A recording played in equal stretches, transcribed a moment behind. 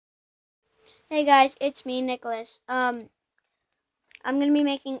Hey guys, it's me, Nicholas. I'm gonna be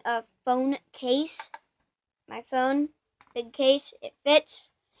making a phone case. My phone, big case, it fits.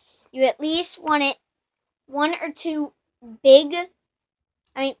 You at least want it one or two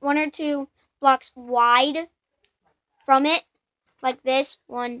blocks wide from it, like this,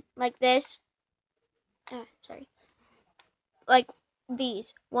 one like this. Like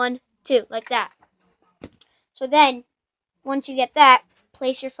these, 1, 2, like that. So then, once you get that,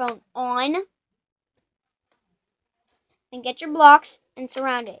 place your phone on and get your blocks and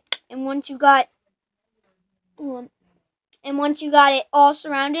surround it. And once you got it all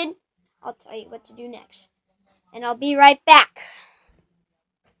surrounded, I'll tell you what to do next. And I'll be right back.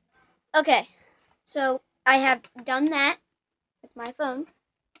 Okay, so I have done that with my phone.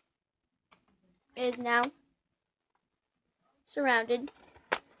 It is now surrounded.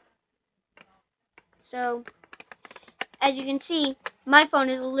 So, as you can see, my phone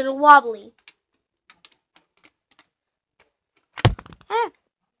is a little wobbly.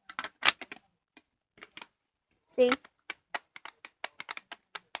 See?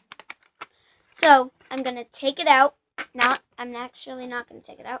 So, I'm going to take it out. I'm actually not going to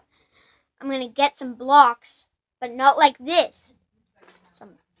take it out. I'm going to get some blocks, but not like this.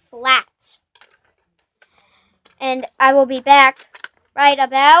 Some flats. And I will be back right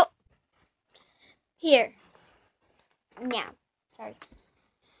about here.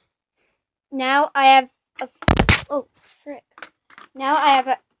 Now I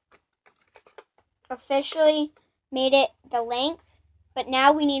have officially made it the length, but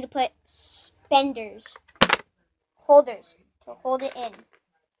now we need to put holders to hold it in.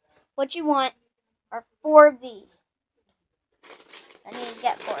 What you want are 4 of these. I need to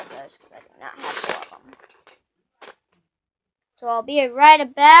get 4 of those because I do not have 4 of them. So I'll be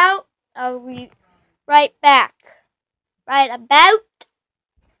right back. Right about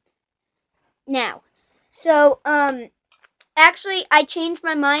now. So, actually, I changed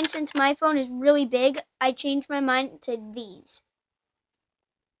my mind since my phone is really big. I changed my mind to these.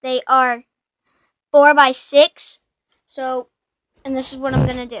 They are 4 by 6. So, and this is what I'm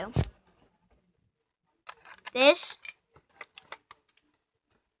going to do. This,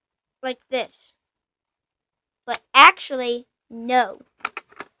 like this. But actually, no.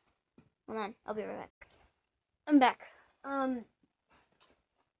 Hold on, I'll be right back. I'm back.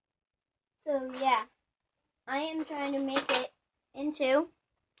 So yeah, I am trying to make it into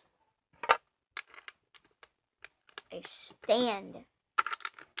a stand.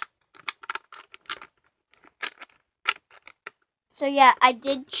 So yeah, I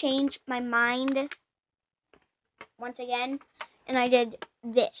did change my mind once again, and I did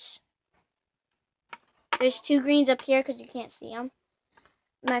this. There's 2 greens up here because you can't see them.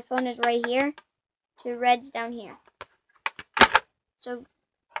 My phone is right here. 2 reds down here. So,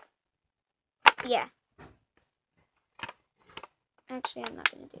 yeah. Actually, I'm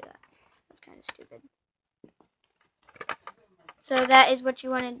not going to do that. That's kind of stupid. So that is what you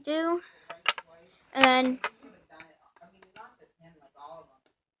want to do. And then,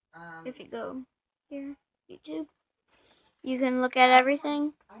 if you go here, YouTube, you can look at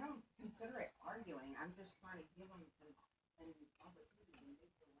everything. I don't consider it arguing. I'm just trying to give them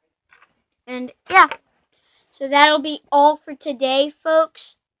and yeah. So that'll be all for today,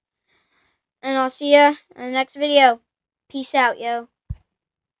 folks. And I'll see ya in the next video. Peace out, yo.